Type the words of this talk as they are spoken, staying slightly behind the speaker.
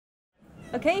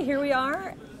Okay, here we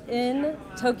are in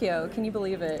Tokyo. Can you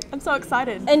believe it? I'm so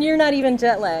excited. And you're not even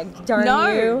jet lagged, darn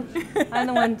No. you. I'm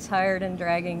the one tired and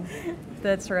dragging.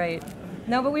 That's right.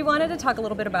 No, but we wanted to talk a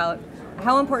little bit about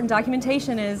how important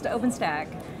documentation is to OpenStack.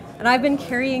 And I've been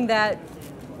carrying that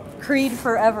creed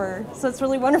forever, so it's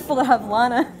really wonderful to have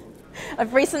Lana.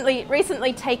 I've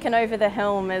recently taken over the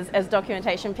helm as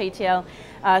Documentation PTL.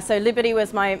 So Liberty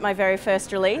was my very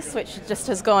first release, which just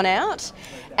has gone out,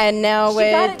 and now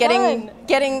we're getting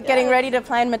ready to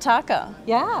plan Mitaka.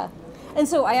 Yeah, and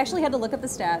so I actually had to look up the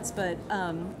stats, but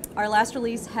our last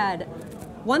release had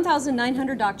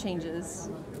 1,900 doc changes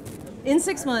in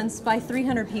 6 months by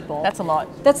 300 people. That's a lot.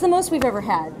 That's the most we've ever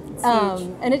had. It's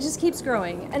huge. And it just keeps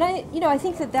growing. And I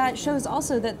think that shows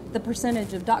also that the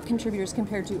percentage of doc contributors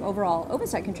compared to overall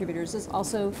OpenStack contributors is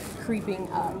also creeping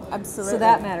up. Absolutely. So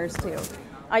that matters too.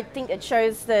 I think it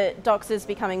shows that docs is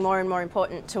becoming more and more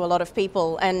important to a lot of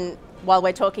people. And while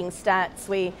we're talking stats,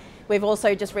 we've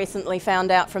also just recently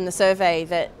found out from the survey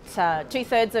that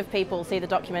 2/3 of people see the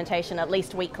documentation at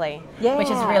least weekly, which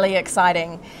is really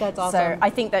exciting. That's awesome. So I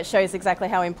think that shows exactly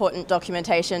how important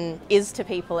documentation is to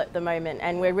people at the moment,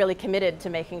 and we're really committed to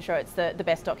making sure it's the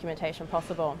best documentation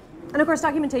possible. And of course,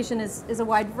 documentation is a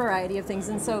wide variety of things.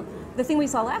 And so the thing we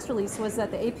saw last release was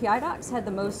that the API docs had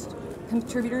the most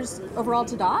contributors overall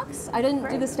to docs. I didn't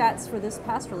do the stats for this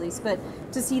past release, but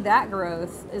to see that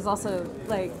growth is also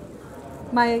like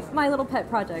my little pet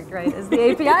project, right, is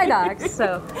the API docs.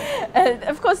 So,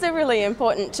 of course, they're really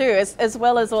important too, as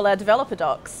well as all our developer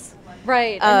docs.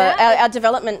 Right. Our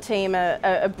development team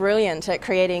are brilliant at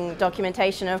creating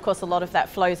documentation, and of course, a lot of that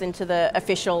flows into the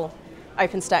official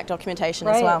OpenStack documentation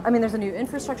as well. I mean, there's a new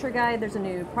infrastructure guide, there's a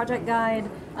new project guide.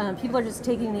 People are just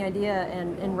taking the idea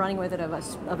and running with it of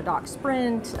a doc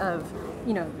sprint, of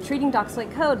treating docs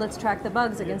like code. Let's track the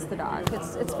bugs against the doc.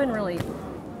 It's been really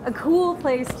a cool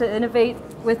place to innovate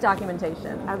with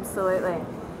documentation. Absolutely.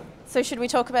 So should we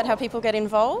talk about how people get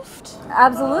involved?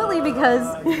 Absolutely,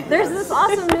 because there's this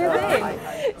awesome new thing.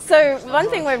 So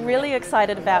one thing we're really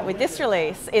excited about with this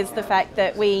release is the fact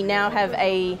that we now have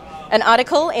an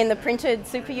article in the printed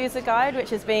Superuser guide,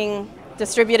 which is being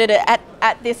distributed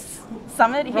at this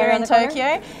summit here in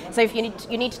Tokyo. So if you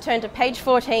need to turn to page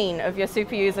 14 of your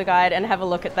Superuser guide and have a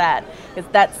look at that,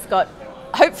 because that's got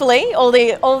hopefully all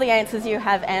the answers you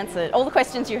have answered, all the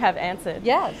questions you have answered.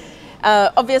 Yes.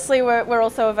 Obviously, we're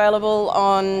also available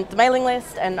on the mailing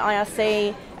list and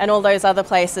IRC and all those other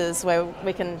places where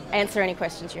we can answer any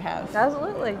questions you have.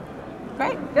 Absolutely.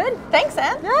 Great. Good. Thanks,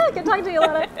 Anne. Yeah, good talking to you,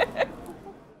 Lana.